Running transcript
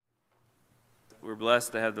We're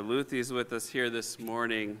blessed to have the Luethys with us here this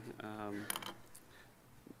morning.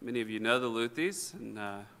 Many of you know the Luethys, and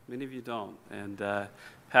many of you don't. And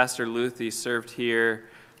Pastor Luethy served here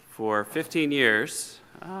for 15 years.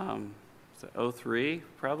 So 03,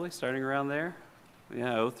 probably, starting around there?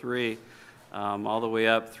 Yeah, 03, all the way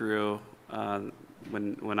up through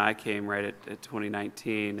when I came right at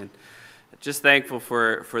 2019. And just thankful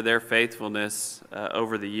for their faithfulness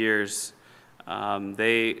over the years.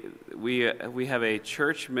 We have a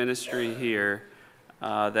church ministry here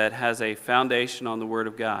that has a foundation on the Word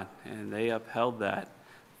of God, and they upheld that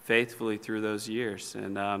faithfully through those years.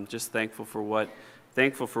 And just thankful for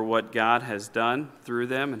what God has done through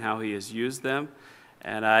them and how He has used them.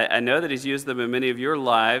 And I know that He's used them in many of your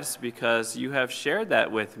lives because you have shared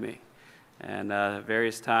that with me. And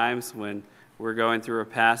various times when we're going through a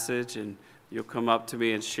passage and you'll come up to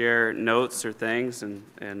me and share notes or things and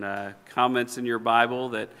comments in your Bible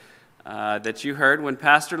that you heard when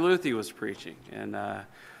Pastor Luethy was preaching. And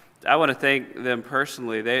I want to thank them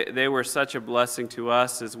personally. They were such a blessing to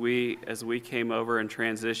us as we came over and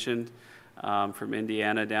transitioned from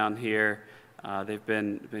Indiana down here. They've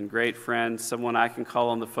been great friends, someone I can call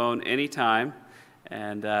on the phone anytime,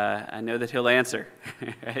 and I know that he'll answer.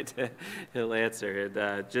 Right? He'll answer,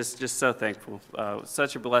 and just so thankful.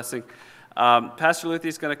 Such a blessing. Pastor Luethy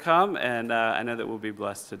is going to come, and I know that we'll be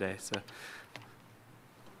blessed today. So.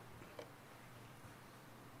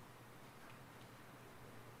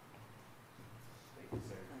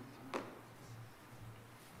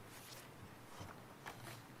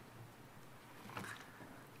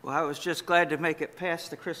 Well, I was just glad to make it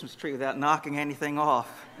past the Christmas tree without knocking anything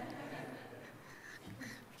off.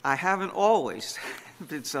 I haven't always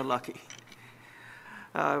been so lucky.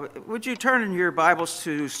 Would you turn in your Bibles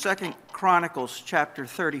to 2 Chronicles chapter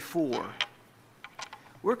 34?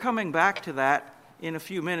 We're coming back to that in a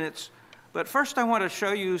few minutes, but first I want to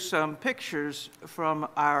show you some pictures from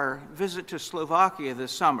our visit to Slovakia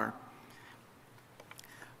this summer.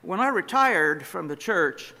 When I retired from the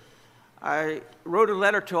church, I wrote a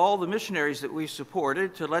letter to all the missionaries that we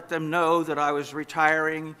supported to let them know that I was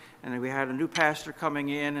retiring and that we had a new pastor coming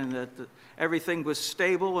in and that everything was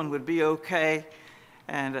stable and would be okay.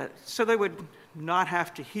 And so they would not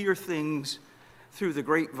have to hear things through the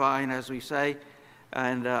grapevine, as we say.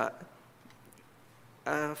 And a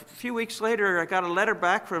few weeks later, I got a letter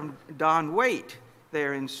back from Don Waite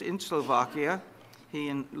there in Slovakia. He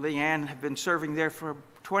and Leanne have been serving there for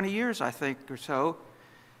 20 years, I think, or so.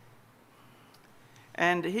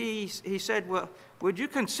 And he said, well, would you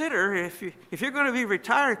consider, if you're going to be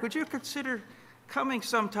retired, would you consider coming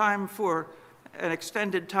sometime for an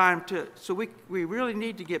extended time so we really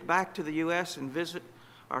need to get back to the U.S. and visit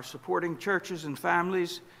our supporting churches and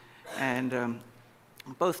families. And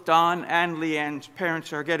both Don and Leanne's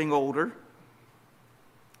parents are getting older.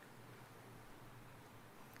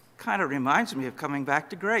 Kind of reminds me of coming back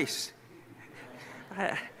to Grace.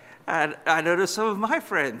 I noticed some of my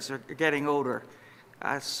friends are getting older.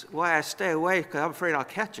 That's why I stay away, because I'm afraid I'll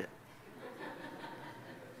catch it.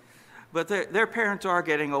 But their parents are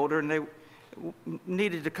getting older, and they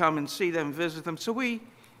needed to come and see them, visit them. So we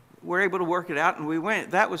were able to work it out, and we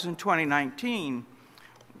went. That was in 2019.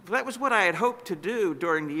 That was what I had hoped to do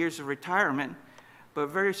during the years of retirement. But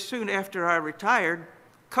very soon after I retired,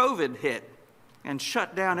 COVID hit and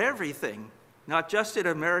shut down everything, not just in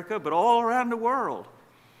America, but all around the world.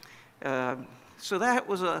 So that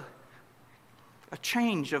was a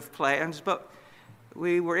change of plans, but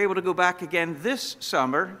we were able to go back again this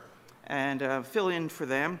summer and fill in for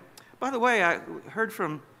them. By the way, I heard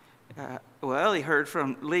from, Ellie heard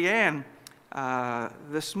from Leanne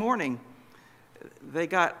this morning. They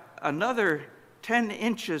got another 10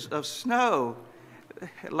 inches of snow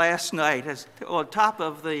last night on top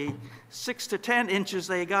of the 6 to 10 inches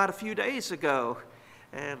they got a few days ago,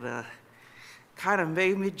 and kind of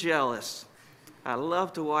made me jealous. I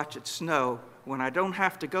love to watch it snow when I don't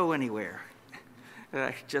have to go anywhere.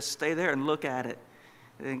 I just stay there and look at it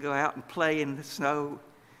and then go out and play in the snow.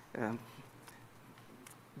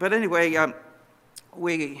 But anyway,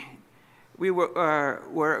 we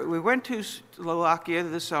went to Slovakia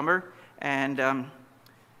this summer and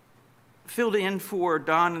filled in for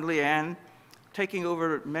Don and Leanne, taking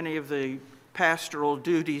over many of the pastoral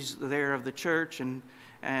duties there of the church,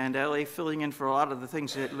 and Ellie filling in for a lot of the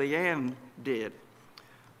things that Leanne did.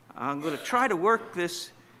 I'm going to try to work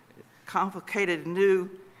this complicated new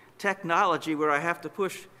technology where I have to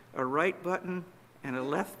push a right button and a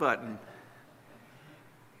left button,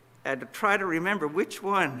 and to try to remember which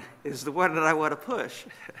one is the one that I want to push.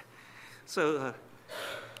 So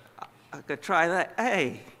I could try that.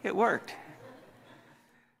 Hey, it worked.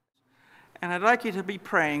 And I'd like you to be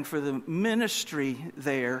praying for the ministry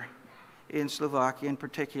there in Slovakia in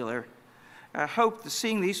particular. I hope that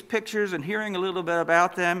seeing these pictures and hearing a little bit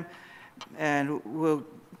about them, and we'll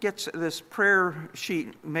get this prayer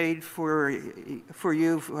sheet made for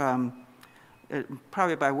you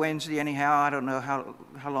probably by Wednesday anyhow. I don't know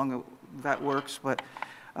how long that works, but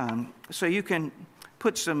so you can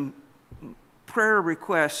put some prayer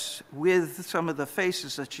requests with some of the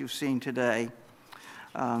faces that you've seen today,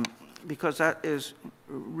 because that is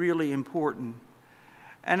really important.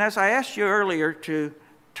 And as I asked you earlier to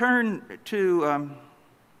turn to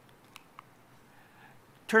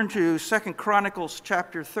 2 Chronicles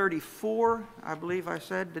chapter 34, I believe I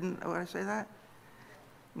said. Did I say that?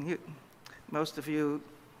 Most of you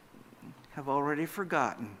have already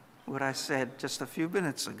forgotten what I said just a few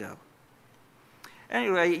minutes ago.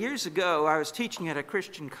 Anyway, years ago, I was teaching at a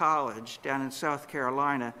Christian college down in South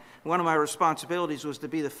Carolina. One of my responsibilities was to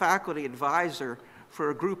be the faculty advisor for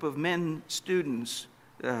a group of men students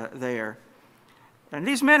there. And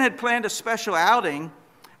these men had planned a special outing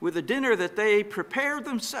with a dinner that they prepared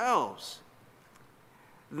themselves.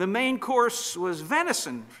 The main course was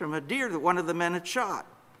venison from a deer that one of the men had shot.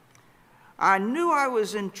 I knew I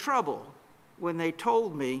was in trouble when they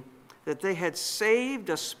told me that they had saved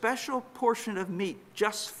a special portion of meat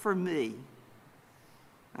just for me.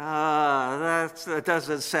 That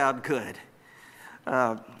doesn't sound good.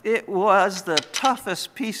 It was the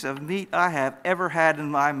toughest piece of meat I have ever had in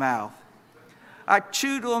my mouth. I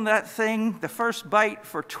chewed on that thing, the first bite,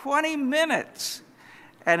 for 20 minutes,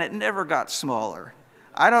 and it never got smaller.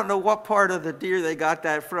 I don't know what part of the deer they got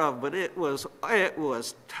that from, but it was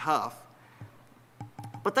tough.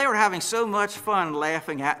 But they were having so much fun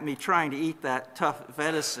laughing at me trying to eat that tough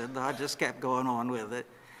venison, I just kept going on with it.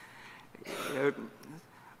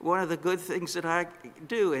 One of the good things that I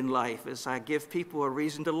do in life is I give people a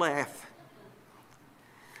reason to laugh.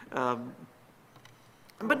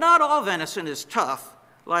 But not all venison is tough,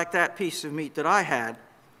 like that piece of meat that I had.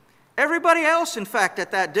 Everybody else, in fact,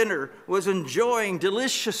 at that dinner was enjoying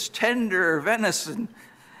delicious, tender venison.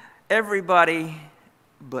 Everybody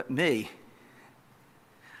but me.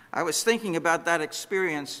 I was thinking about that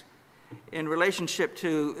experience in relationship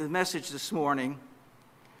to the message this morning.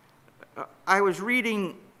 I was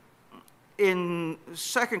reading in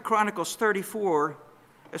 2 Chronicles 34,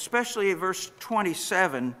 especially verse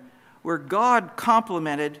 27, where God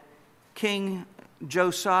complimented King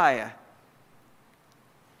Josiah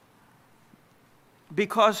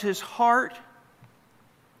because his heart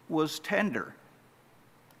was tender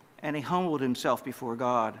and he humbled himself before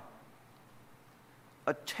God.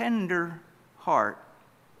 A tender heart.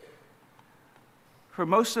 For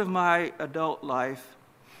most of my adult life,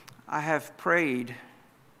 I have prayed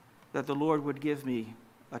that the Lord would give me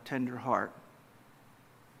a tender heart.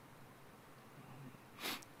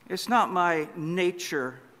 It's not my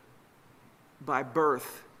nature by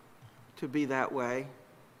birth to be that way.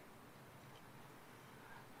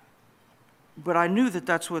 But I knew that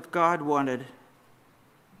that's what God wanted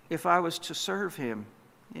if I was to serve him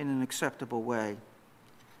in an acceptable way.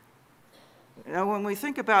 Now, when we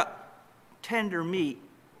think about tender meat,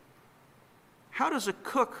 how does a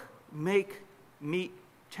cook make meat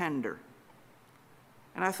tender?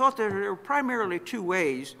 And I thought there were primarily two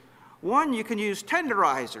ways. One, you can use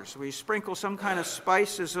tenderizers, where you sprinkle some kind of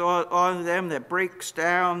spices on them that breaks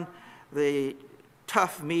down the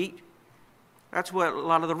tough meat. That's what a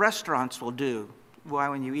lot of the restaurants will do. Why,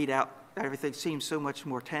 when you eat out, everything seems so much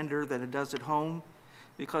more tender than it does at home,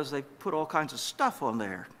 because they put all kinds of stuff on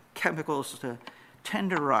there, chemicals to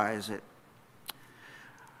tenderize it.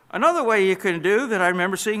 Another way you can do that I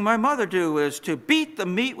remember seeing my mother do is to beat the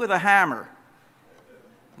meat with a hammer.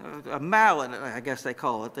 A mallet, I guess they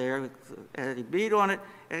call it there. And you beat on it,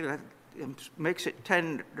 and it makes it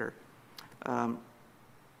tender.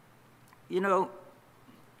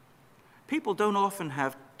 People don't often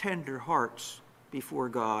have tender hearts before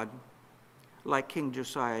God like King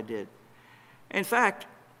Josiah did. In fact,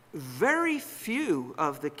 very few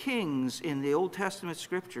of the kings in the Old Testament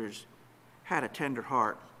scriptures had a tender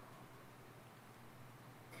heart.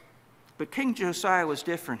 But King Josiah was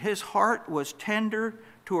different. His heart was tender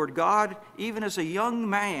toward God even as a young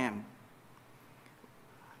man.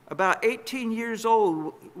 About 18 years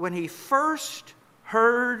old, when he first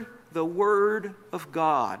heard the word of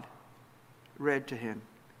God read to him.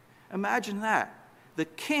 Imagine that. The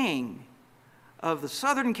king of the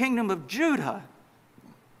southern kingdom of Judah.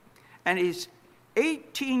 And he's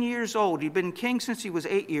 18 years old. He'd been king since he was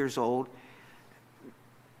 8 years old.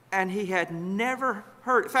 And he had never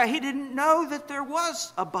heard. In fact, he didn't know that there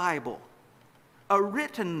was a Bible, a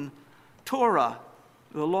written Torah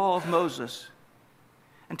the law of Moses,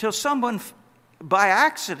 until someone by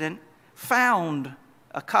accident found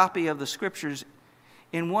a copy of the scriptures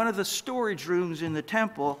in one of the storage rooms in the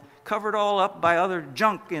temple, covered all up by other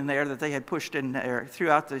junk in there that they had pushed in there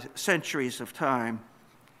throughout the centuries of time.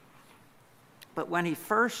 But when he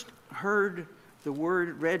first heard the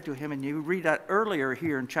word read to him, and you read that earlier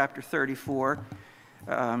here in chapter 34,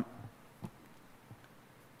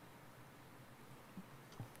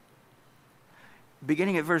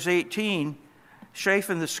 beginning at verse 18,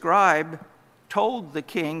 Shaphan the scribe told the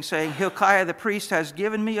king, saying, Hilkiah the priest has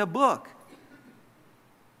given me a book.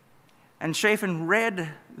 And Shaphan read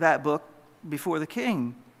that book before the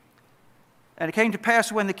king. And it came to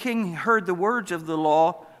pass when the king heard the words of the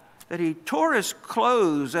law that he tore his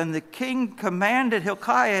clothes, and the king commanded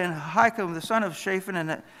Hilkiah and Ahikam the son of Shaphan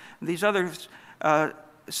and these others,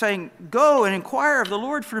 saying, Go and inquire of the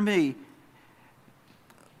Lord for me.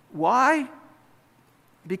 Why?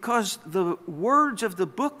 Because the words of the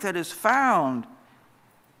book that is found,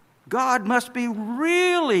 God must be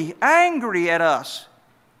really angry at us.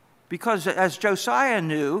 Because as Josiah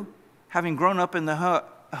knew, having grown up in the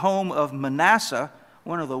home of Manasseh,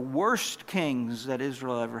 one of the worst kings that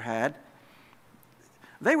Israel ever had,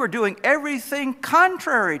 they were doing everything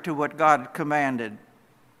contrary to what God commanded.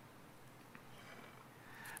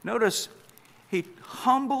 Notice, he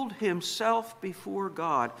humbled himself before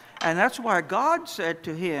God. And that's why God said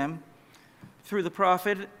to him, through the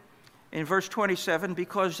prophet in verse 27,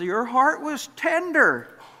 because your heart was tender,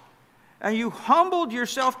 and you humbled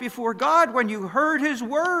yourself before God when you heard his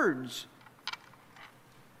words,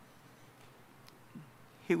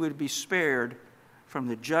 he would be spared from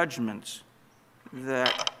the judgments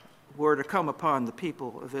that were to come upon the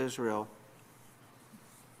people of Israel.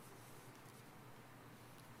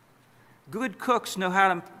 Good cooks know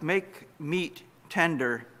how to make meat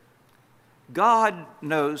tender. God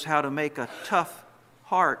knows how to make a tough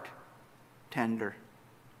heart tender.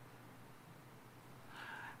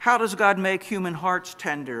 How does God make human hearts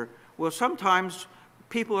tender? Well, sometimes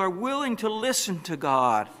people are willing to listen to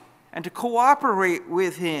God and to cooperate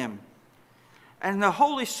with him. And the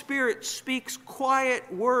Holy Spirit speaks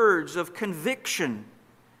quiet words of conviction.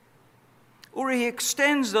 Or he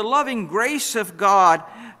extends the loving grace of God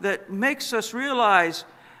that makes us realize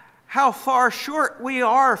how far short we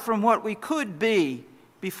are from what we could be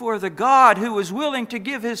before the God who was willing to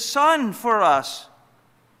give his Son for us.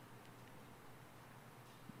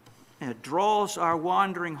 And it draws our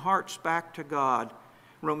wandering hearts back to God.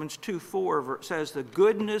 Romans 2:4 says, the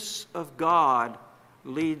goodness of God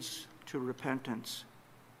leads to repentance.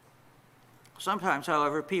 Sometimes,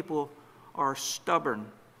 however, people are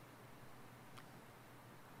stubborn.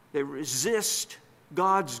 They resist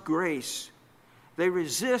God's grace. They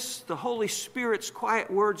resist the Holy Spirit's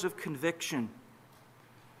quiet words of conviction.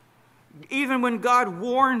 Even when God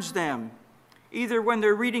warns them, either when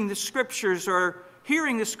they're reading the Scriptures or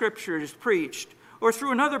hearing the Scriptures preached, or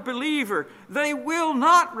through another believer, they will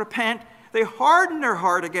not repent. They harden their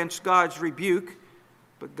heart against God's rebuke,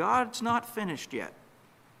 but God's not finished yet.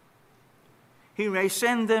 He may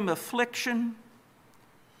send them affliction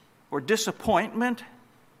or disappointment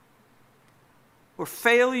or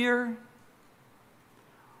failure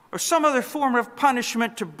or some other form of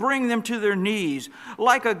punishment to bring them to their knees.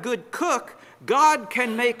 Like a good cook, God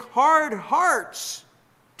can make hard hearts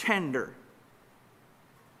tender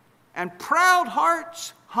and proud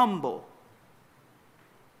hearts humble.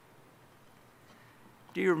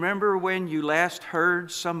 Do you remember when you last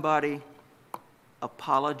heard somebody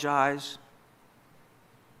apologize?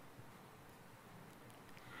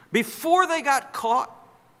 Before they got caught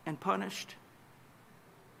and punished?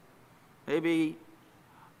 Maybe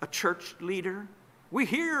a church leader. We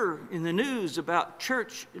hear in the news about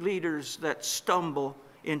church leaders that stumble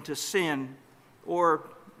into sin, or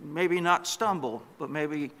maybe not stumble, but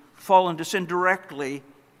maybe fall into sin directly.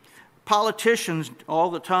 Politicians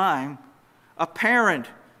all the time. A parent,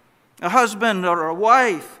 a husband or a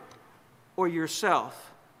wife, or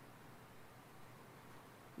yourself.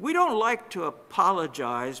 We don't like to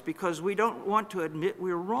apologize because we don't want to admit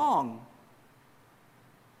we're wrong.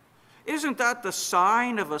 Isn't that the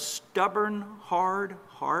sign of a stubborn, hard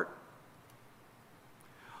heart?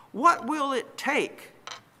 What will it take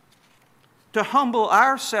to humble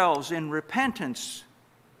ourselves in repentance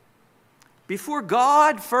before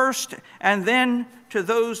God first, and then to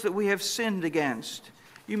those that we have sinned against?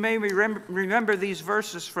 You may remember these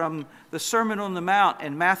verses from the Sermon on the Mount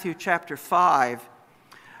in Matthew chapter 5,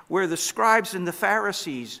 where the scribes and the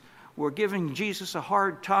Pharisees were giving Jesus a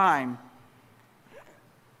hard time.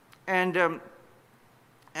 And the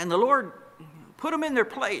Lord put them in their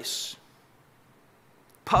place.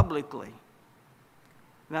 publicly.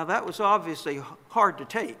 Now, that was obviously hard to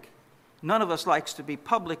take. None of us likes to be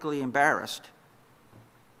publicly embarrassed.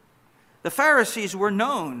 The Pharisees were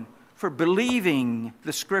known for believing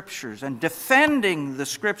the Scriptures and defending the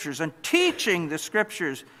Scriptures and teaching the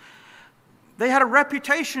Scriptures. They had a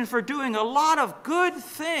reputation for doing a lot of good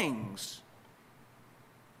things.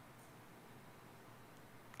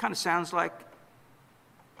 Kind of sounds like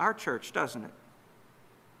our church, doesn't it?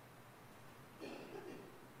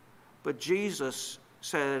 But Jesus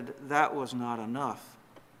said that was not enough.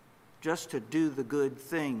 Just to do the good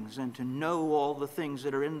things and to know all the things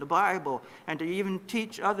that are in the Bible and to even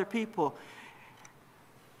teach other people.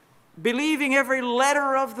 Believing every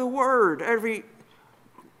letter of the Word, every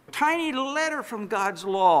tiny letter from God's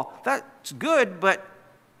law, that's good, but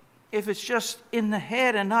if it's just in the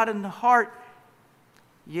head and not in the heart,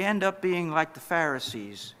 you end up being like the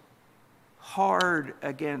Pharisees, hard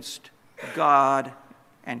against God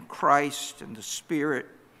and Christ and the Spirit,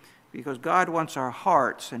 because God wants our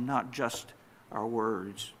hearts and not just our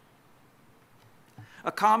words.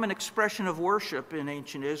 A common expression of worship in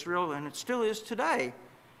ancient Israel, and it still is today,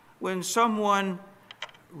 when someone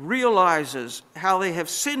realizes how they have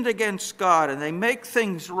sinned against God and they make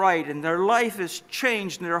things right and their life is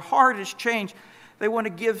changed and their heart is changed, they want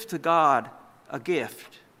to give to God a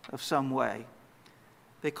gift of some way.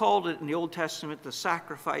 They called it in the Old Testament the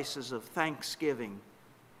sacrifices of thanksgiving.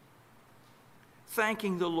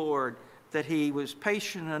 Thanking the Lord that He was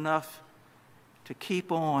patient enough to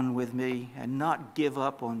keep on with me and not give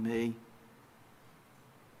up on me.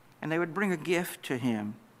 And they would bring a gift to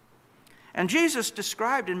Him. And Jesus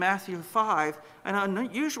described in Matthew 5 an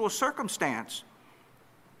unusual circumstance.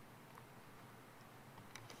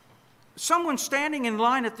 Someone standing in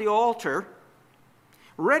line at the altar,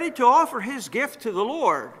 ready to offer his gift to the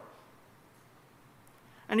Lord.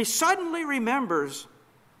 And he suddenly remembers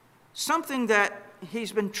something that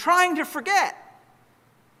he's been trying to forget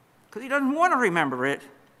because he doesn't want to remember it.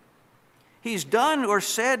 He's done or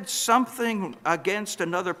said something against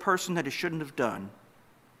another person that he shouldn't have done.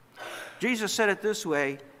 Jesus said it this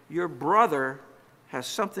way, your brother has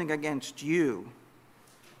something against you.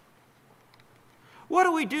 What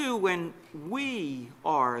do we do when we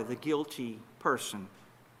are the guilty person?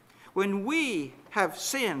 When we have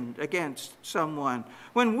sinned against someone,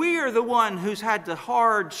 when we are the one who's had the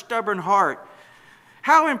hard, stubborn heart,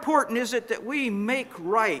 how important is it that we make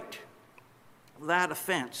right that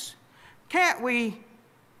offense? Can't we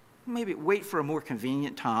maybe wait for a more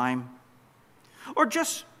convenient time? Or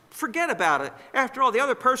just forget about it? After all, the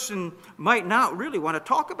other person might not really want to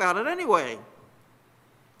talk about it anyway.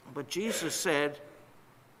 But Jesus said,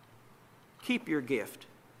 keep your gift.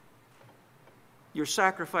 Your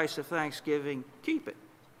sacrifice of thanksgiving, keep it.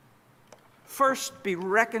 First, be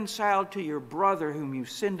reconciled to your brother whom you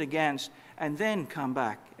sinned against, and then come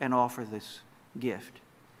back and offer this gift.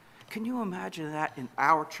 Can you imagine that in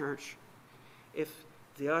our church? If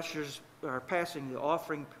the ushers are passing the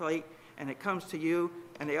offering plate, and it comes to you,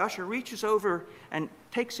 and the usher reaches over and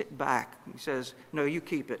takes it back. He says, no, you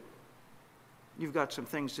keep it. You've got some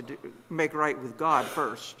things to do, make right with God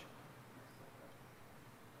first.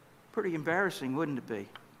 Pretty embarrassing, wouldn't it be?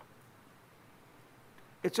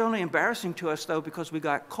 It's only embarrassing to us, though, because we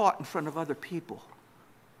got caught in front of other people.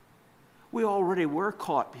 We already were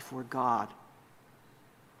caught before God.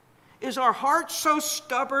 Is our heart so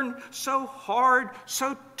stubborn, so hard,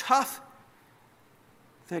 so tough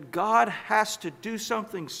that God has to do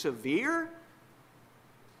something severe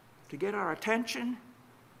to get our attention?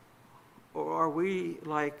 Or are we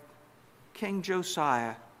like King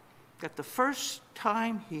Josiah, that the first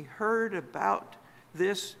time he heard about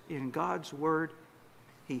this in God's word,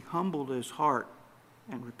 he humbled his heart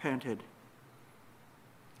and repented?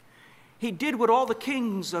 He did what all the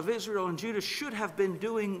kings of Israel and Judah should have been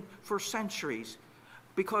doing for centuries.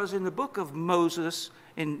 Because in the book of Moses,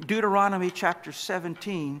 in Deuteronomy chapter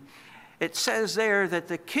 17, it says there that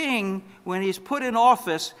the king, when he's put in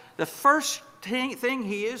office, the first thing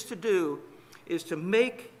he is to do is to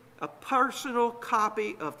make a personal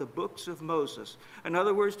copy of the books of Moses. In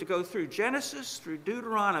other words, to go through Genesis, through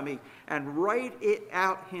Deuteronomy, and write it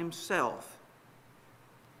out himself.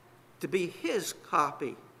 To be his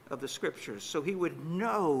copy of the Scriptures, so he would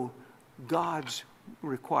know God's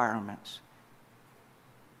requirements.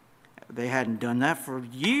 They hadn't done that for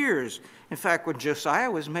years. In fact, when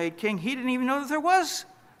Josiah was made king, he didn't even know that there was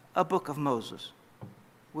a book of Moses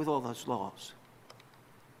with all those laws.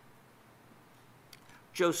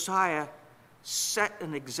 Josiah set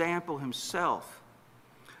an example himself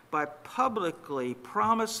by publicly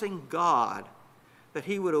promising God that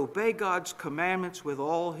he would obey God's commandments with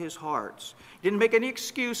all his hearts. Didn't make any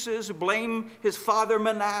excuses, blame his father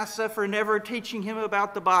Manasseh for never teaching him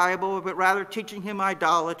about the Bible, but rather teaching him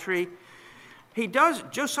idolatry.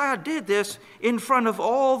 Josiah did this in front of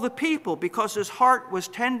all the people because his heart was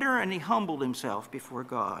tender and he humbled himself before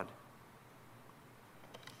God.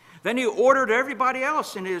 Then he ordered everybody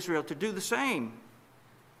else in Israel to do the same.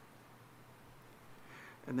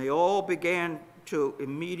 And they all began to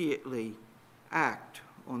immediately act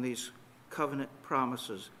on these covenant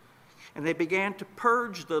promises. And they began to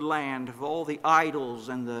purge the land of all the idols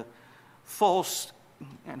and the false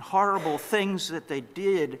and horrible things that they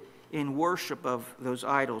did in worship of those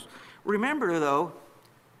idols. Remember, though,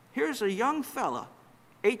 here's a young fella,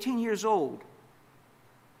 18 years old.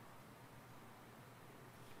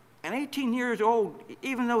 And 18 years old,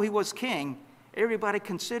 even though he was king, everybody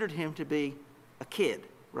considered him to be a kid,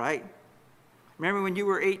 right? Remember when you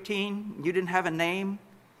were 18, you didn't have a name?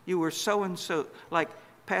 You were so-and-so, like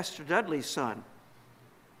Pastor Dudley's son.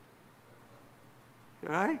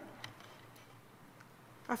 Right?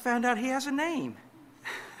 I found out he has a name.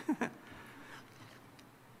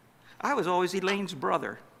 I was always Elaine's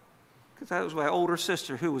brother, because that was my older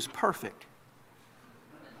sister who was perfect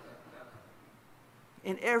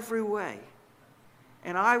in every way.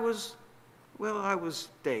 And I was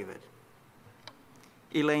David,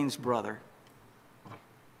 Elaine's brother.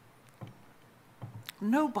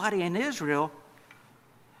 Nobody in Israel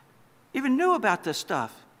even knew about this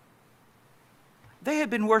stuff. They had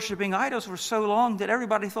been worshiping idols for so long that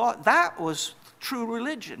everybody thought that was true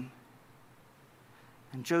religion.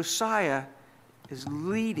 And Josiah is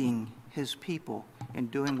leading his people in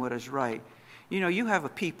doing what is right. You know, you have a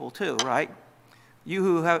people too, right? You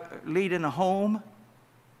who lead in a home,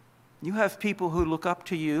 you have people who look up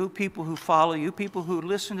to you, people who follow you, people who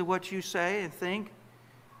listen to what you say and think.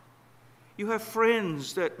 You have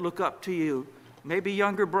friends that look up to you, maybe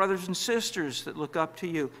younger brothers and sisters that look up to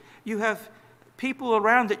you. You have people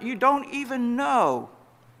around that you don't even know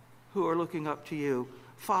who are looking up to you,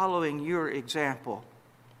 following your example.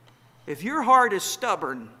 If your heart is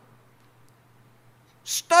stubborn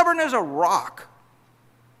as a rock,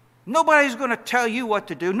 nobody's going to tell you what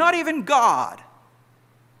to do, not even God.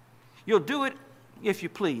 You'll do it if you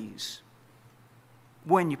please,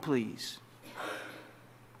 when you please.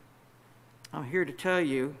 I'm here to tell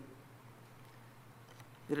you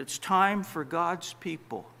that it's time for God's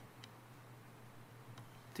people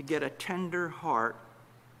to get a tender heart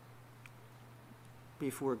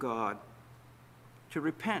before God, to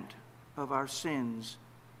repent of our sins,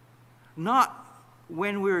 not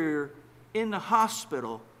when we're in the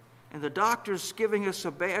hospital and the doctor's giving us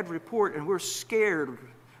a bad report and we're scared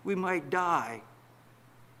we might die,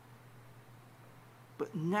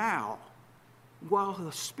 but now, while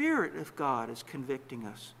the Spirit of God is convicting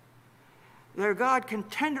us, that God can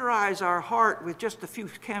tenderize our heart with just a few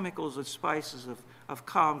chemicals and spices of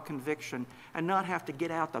calm conviction and not have to get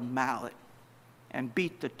out the mallet and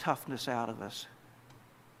beat the toughness out of us.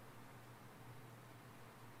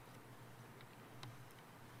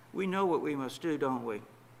 We know what we must do, don't we?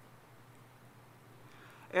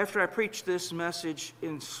 After I preached this message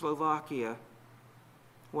in Slovakia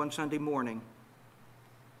one Sunday morning,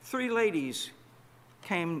 3 ladies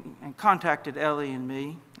came and contacted Ellie and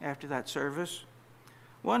me after that service.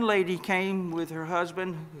 One lady came with her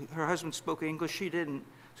husband. Her husband spoke English. She didn't,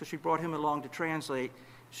 so she brought him along to translate.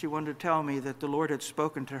 She wanted to tell me that the Lord had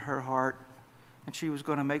spoken to her heart and she was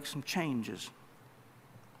going to make some changes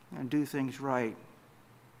and do things right.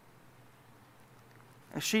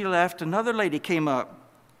 As she left, another lady came up,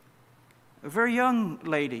 a very young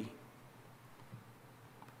lady.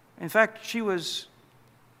 In fact, she was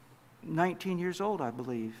 19 years old, I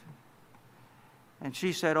believe. And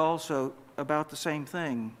she said also about the same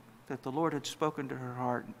thing, that the Lord had spoken to her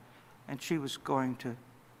heart and she was going to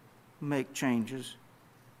make changes.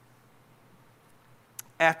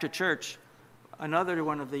 After church, another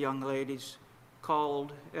one of the young ladies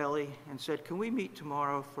called Ellie and said, "Can we meet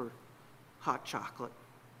tomorrow for hot chocolate?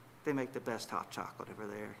 They make the best hot chocolate over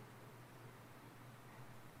there."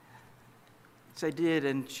 So I did,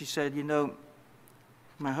 and she said, "You know,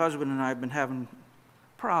 my husband and I have been having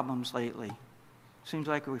problems lately. Seems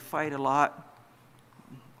like we fight a lot,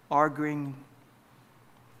 arguing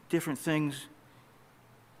different things,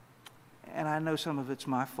 and I know some of it's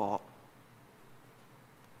my fault.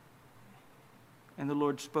 And the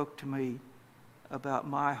Lord spoke to me about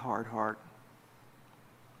my hard heart.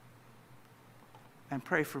 And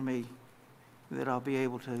pray for me that I'll be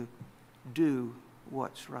able to do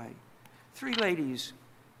what's right." 3 ladies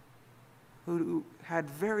who had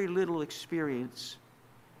very little experience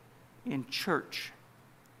in church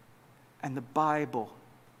and the Bible.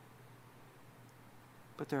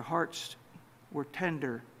 But their hearts were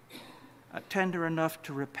tender enough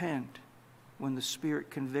to repent when the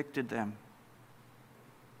Spirit convicted them.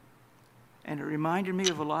 And it reminded me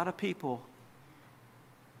of a lot of people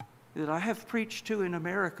that I have preached to in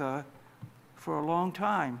America for a long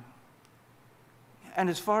time. And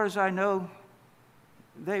as far as I know,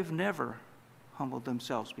 they've never humbled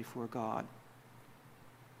themselves before God.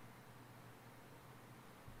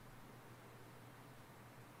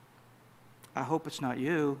 I hope it's not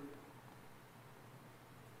you.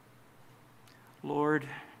 Lord,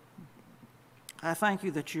 I thank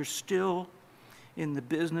you that you're still in the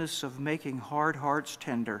business of making hard hearts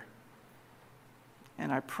tender.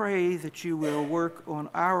 And I pray that you will work on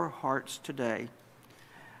our hearts today,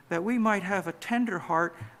 that we might have a tender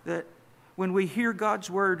heart, that when we hear God's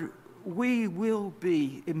word, we will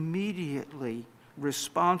be immediately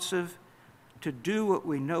responsive to do what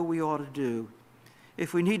we know we ought to do.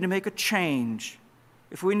 If we need to make a change,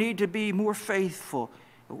 if we need to be more faithful,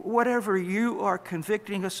 whatever you are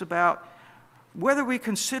convicting us about, whether we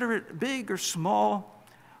consider it big or small,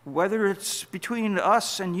 whether it's between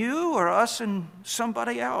us and you or us and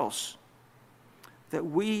somebody else, that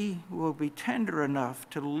we will be tender enough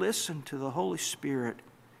to listen to the Holy Spirit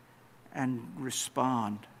and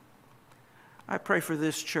respond. I pray for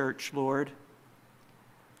this church, Lord.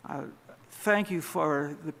 I thank you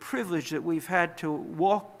for the privilege that we've had to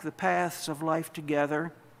walk the paths of life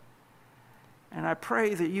together. And I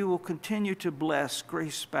pray that you will continue to bless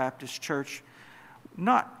Grace Baptist Church,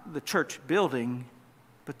 not the church building,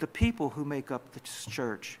 but the people who make up this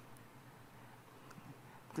church.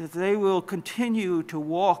 That they will continue to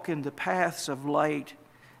walk in the paths of light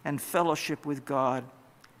and fellowship with God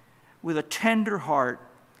with a tender heart,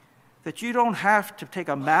 that you don't have to take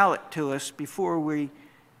a mallet to us before we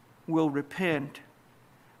will repent,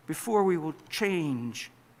 before we will change,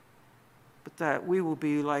 but that we will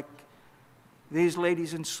be like these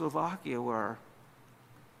ladies in Slovakia were,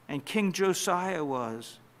 and King Josiah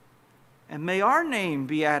was. And may our name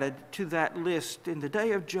be added to that list in the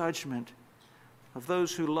day of judgment of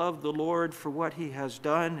those who love the Lord for what he has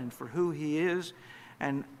done and for who he is,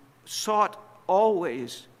 and sought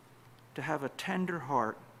always to have a tender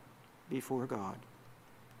heart before God.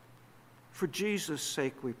 For Jesus'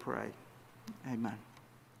 sake we pray. Amen.